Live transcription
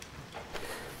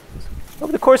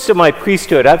Over the course of my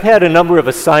priesthood, I've had a number of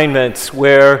assignments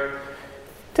where I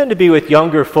tend to be with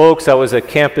younger folks. I was a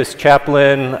campus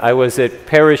chaplain. I was at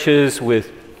parishes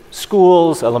with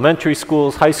schools, elementary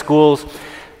schools, high schools.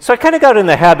 So I kind of got in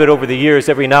the habit over the years,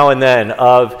 every now and then,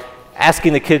 of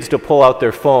asking the kids to pull out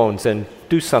their phones and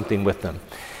do something with them.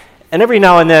 And every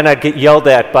now and then I'd get yelled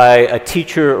at by a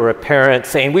teacher or a parent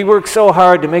saying, "We work so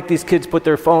hard to make these kids put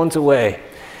their phones away."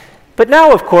 But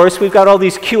now, of course, we've got all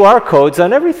these QR codes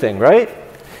on everything, right?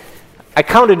 I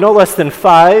counted no less than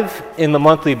 5 in the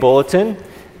monthly bulletin.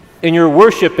 In your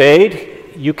worship aid,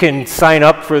 you can sign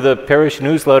up for the parish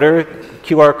newsletter,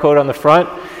 QR code on the front.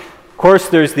 Of course,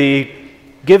 there's the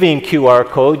giving QR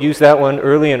code. Use that one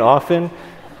early and often.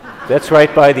 That's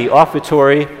right by the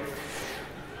offertory.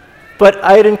 But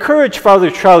I'd encourage Father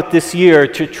Trout this year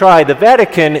to try. The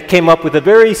Vatican came up with a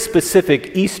very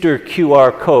specific Easter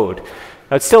QR code.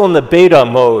 Now, it's still in the beta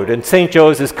mode, and St.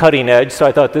 Joe's is cutting edge, so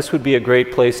I thought this would be a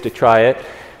great place to try it.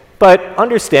 But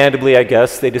understandably, I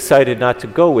guess, they decided not to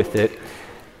go with it.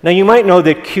 Now, you might know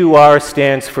that QR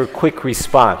stands for quick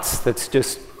response. That's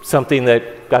just something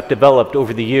that got developed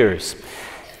over the years.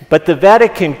 But the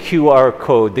Vatican QR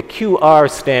code, the QR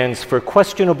stands for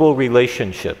questionable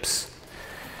relationships.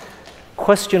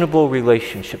 Questionable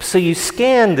relationships. So you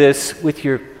scan this with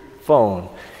your phone,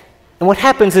 and what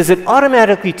happens is it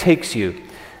automatically takes you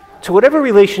to whatever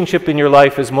relationship in your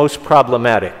life is most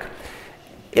problematic.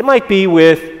 It might be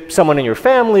with someone in your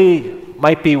family,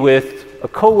 might be with a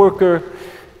coworker,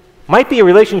 might be a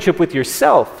relationship with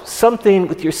yourself, something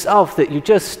with yourself that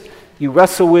you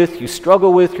wrestle with, you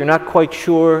struggle with, you're not quite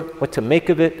sure what to make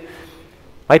of it.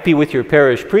 Might be with your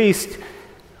parish priest,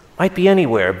 might be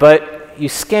anywhere, but you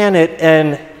scan it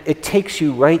and it takes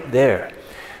you right there.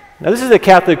 Now, this is a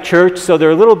Catholic church, so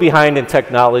they're a little behind in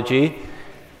technology.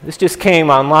 This just came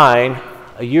online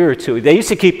a year or two. They used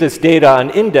to keep this data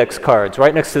on index cards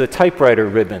right next to the typewriter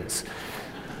ribbons,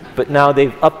 but now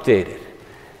they've updated.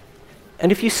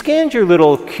 And if you scanned your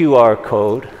little QR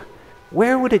code,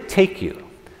 where would it take you?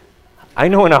 I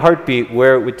know in a heartbeat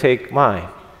where it would take mine.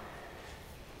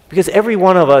 Because every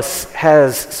one of us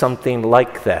has something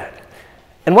like that.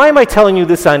 And why am I telling you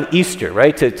this on Easter,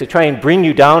 right? To try and bring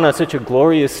you down on such a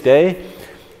glorious day?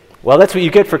 Well, that's what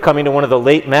you get for coming to one of the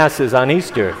late masses on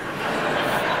Easter.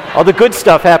 All the good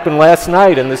stuff happened last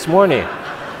night and this morning.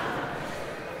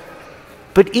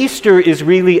 But Easter is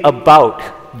really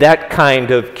about that kind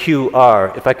of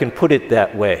QR, if I can put it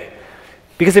that way.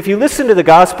 Because if you listen to the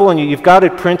gospel and you've got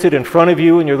it printed in front of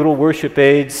you in your little worship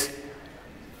aids,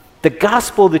 the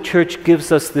gospel the church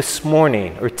gives us this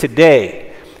morning or today,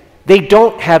 they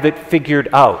don't have it figured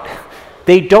out.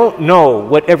 They don't know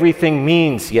what everything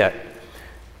means yet.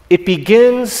 It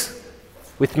begins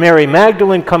with Mary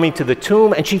Magdalene coming to the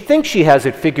tomb, and she thinks she has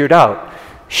it figured out.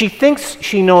 She thinks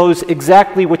she knows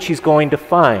exactly what she's going to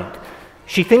find.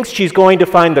 She thinks she's going to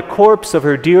find the corpse of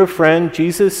her dear friend,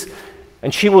 Jesus,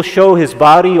 and she will show his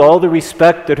body all the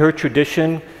respect that her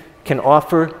tradition can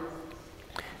offer.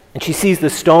 And she sees the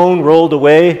stone rolled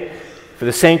away. For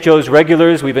the St. Joe's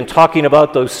regulars, we've been talking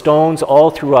about those stones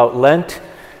all throughout Lent.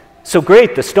 So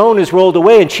great, the stone is rolled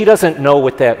away, and she doesn't know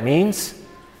what that means.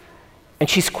 And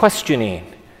she's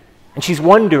questioning, and she's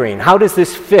wondering, how does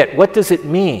this fit? What does it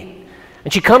mean?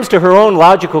 And she comes to her own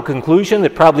logical conclusion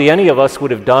that probably any of us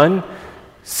would have done.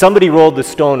 Somebody rolled the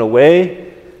stone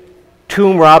away.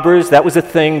 Tomb robbers, that was a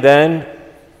thing then.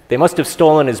 They must have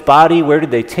stolen his body. Where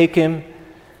did they take him?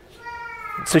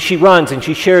 So she runs and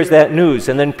she shares that news,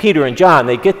 and then Peter and John,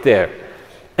 they get there,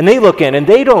 and they look in and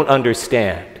they don't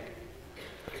understand.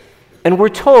 And we're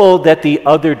told that the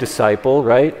other disciple,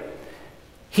 right,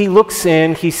 he looks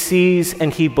in, he sees,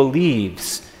 and he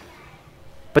believes.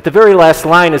 But the very last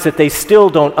line is that they still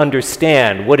don't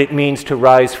understand what it means to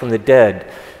rise from the dead.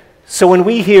 So when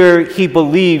we hear he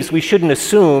believes, we shouldn't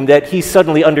assume that he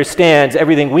suddenly understands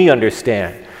everything we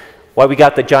understand. Why we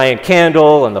got the giant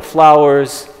candle and the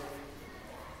flowers.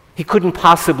 He couldn't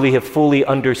possibly have fully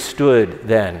understood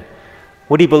then.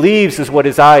 What he believes is what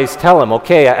his eyes tell him.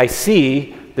 Okay, I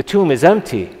see the tomb is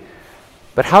empty,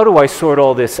 but how do I sort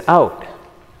all this out?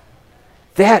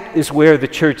 That is where the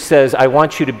church says, I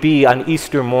want you to be on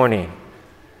Easter morning.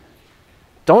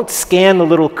 Don't scan the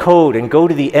little code and go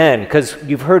to the end, because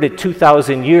you've heard it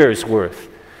 2,000 years worth,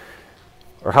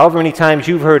 or however many times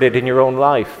you've heard it in your own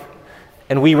life.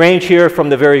 And we range here from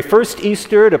the very first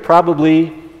Easter to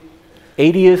probably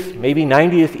 80th, maybe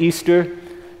 90th Easter.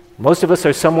 Most of us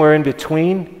are somewhere in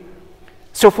between.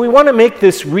 So if we want to make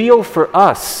this real for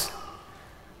us,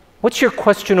 what's your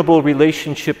questionable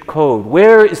relationship code?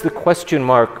 Where is the question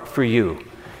mark for you?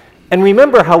 And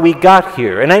remember how we got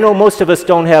here. And I know most of us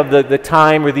don't have the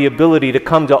time or the ability to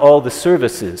come to all the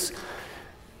services.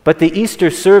 But the Easter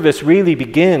service really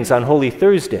begins on Holy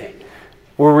Thursday,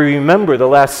 where we remember the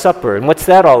Last Supper. And what's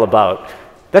that all about?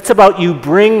 That's about you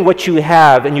bring what you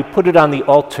have and you put it on the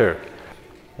altar.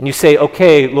 And you say,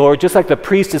 okay, Lord, just like the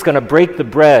priest is going to break the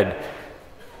bread,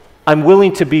 I'm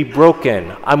willing to be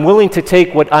broken. I'm willing to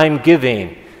take what I'm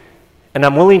giving. And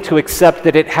I'm willing to accept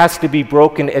that it has to be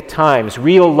broken at times.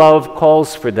 Real love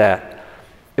calls for that.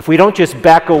 If we don't just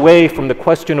back away from the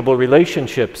questionable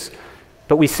relationships,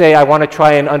 but we say, I want to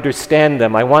try and understand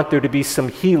them. I want there to be some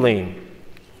healing.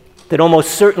 Then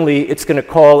almost certainly it's going to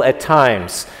call at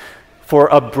times for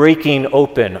a breaking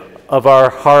open of our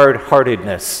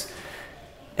hard-heartedness.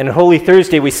 And on Holy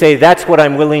Thursday we say, that's what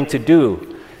I'm willing to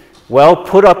do. Well,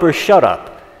 put up or shut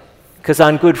up. Because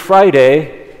on Good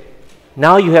Friday,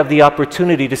 now you have the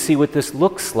opportunity to see what this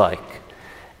looks like.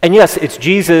 And yes, it's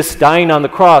Jesus dying on the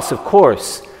cross, of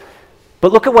course.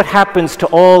 But look at what happens to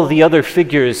all the other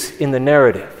figures in the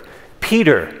narrative.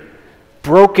 Peter,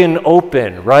 broken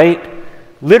open, right?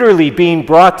 Literally being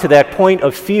brought to that point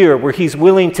of fear where he's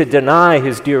willing to deny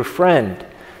his dear friend.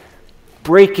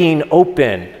 Breaking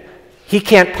open. He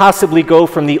can't possibly go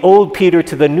from the old Peter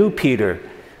to the new Peter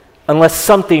unless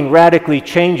something radically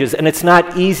changes, and it's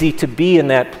not easy to be in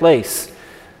that place.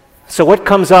 So what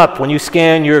comes up when you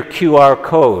scan your QR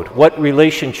code? What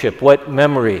relationship? What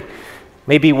memory?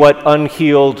 Maybe what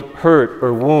unhealed hurt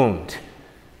or wound?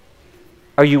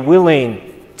 Are you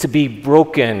willing to be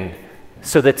broken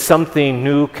so that something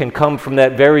new can come from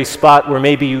that very spot where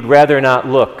maybe you'd rather not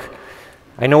look?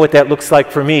 I know what that looks like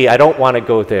for me. I don't want to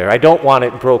go there. I don't want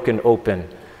it broken open.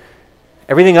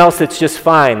 Everything else, that's just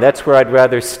fine. That's where I'd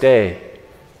rather stay.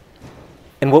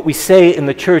 And what we say in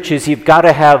the church is you've got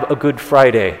to have a Good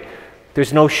Friday.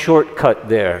 There's no shortcut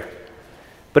there.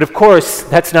 But of course,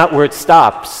 that's not where it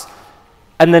stops.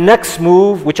 And the next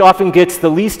move, which often gets the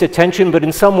least attention, but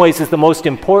in some ways is the most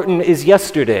important, is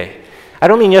yesterday. I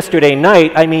don't mean yesterday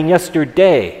night, I mean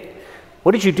yesterday.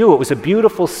 What did you do? It was a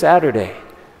beautiful Saturday.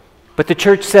 But the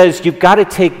church says you've got to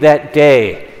take that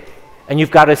day and you've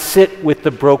got to sit with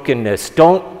the brokenness.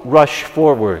 Don't rush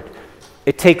forward.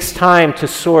 It takes time to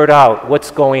sort out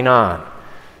what's going on,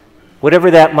 whatever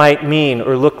that might mean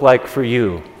or look like for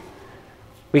you.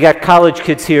 We got college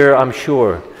kids here, I'm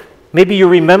sure. Maybe you're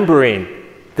remembering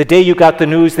the day you got the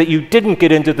news that you didn't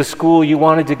get into the school you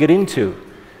wanted to get into.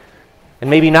 And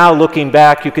maybe now looking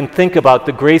back, you can think about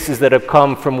the graces that have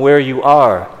come from where you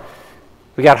are.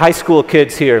 We got high school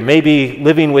kids here, maybe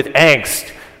living with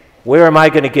angst. Where am I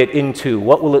going to get into?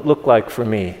 What will it look like for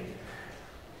me?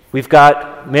 We've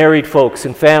got married folks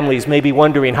and families maybe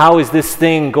wondering, how is this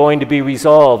thing going to be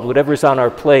resolved, whatever's on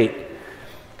our plate?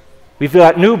 We've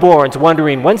got newborns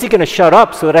wondering, when's he going to shut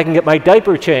up so that I can get my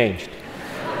diaper changed?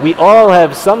 We all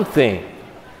have something.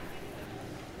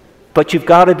 But you've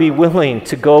got to be willing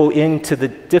to go into the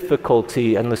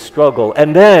difficulty and the struggle.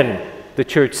 And then, the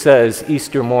church says,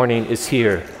 Easter morning is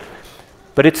here.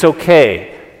 But it's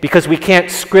okay, because we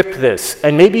can't script this.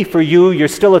 And maybe for you, you're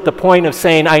still at the point of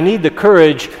saying, I need the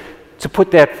courage to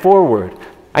put that forward.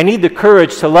 I need the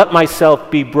courage to let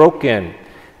myself be broken,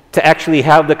 to actually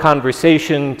have the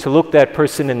conversation, to look that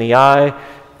person in the eye,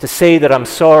 to say that I'm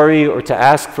sorry or to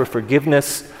ask for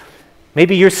forgiveness.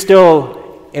 Maybe you're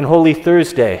still in Holy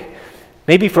Thursday.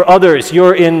 Maybe for others,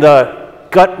 you're in the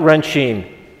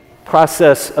gut-wrenching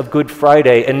process of Good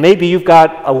Friday, and maybe you've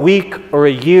got a week or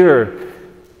a year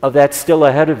of that still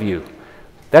ahead of you.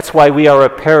 That's why we are a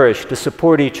parish, to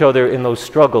support each other in those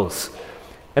struggles.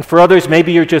 And for others,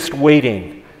 maybe you're just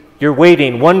waiting. You're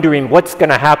waiting, wondering what's going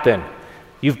to happen.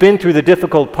 You've been through the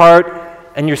difficult part,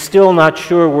 and you're still not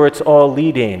sure where it's all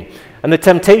leading. And the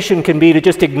temptation can be to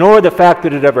just ignore the fact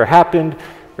that it ever happened,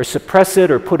 or suppress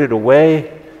it, or put it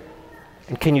away.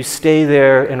 And can you stay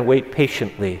there and wait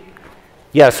patiently?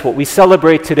 Yes, what we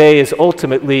celebrate today is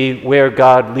ultimately where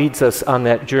God leads us on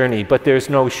that journey, but there's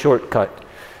no shortcut.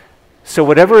 So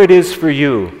whatever it is for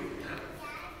you,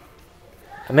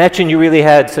 imagine you really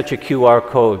had such a QR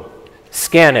code.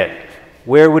 Scan it.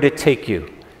 Where would it take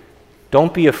you?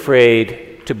 Don't be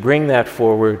afraid to bring that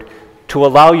forward, to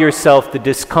allow yourself the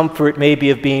discomfort maybe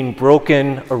of being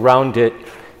broken around it,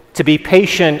 to be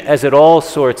patient as it all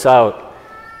sorts out.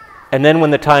 And then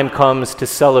when the time comes to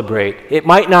celebrate, it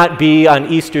might not be on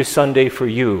Easter Sunday for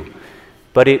you,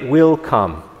 but it will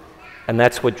come. And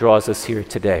that's what draws us here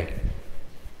today.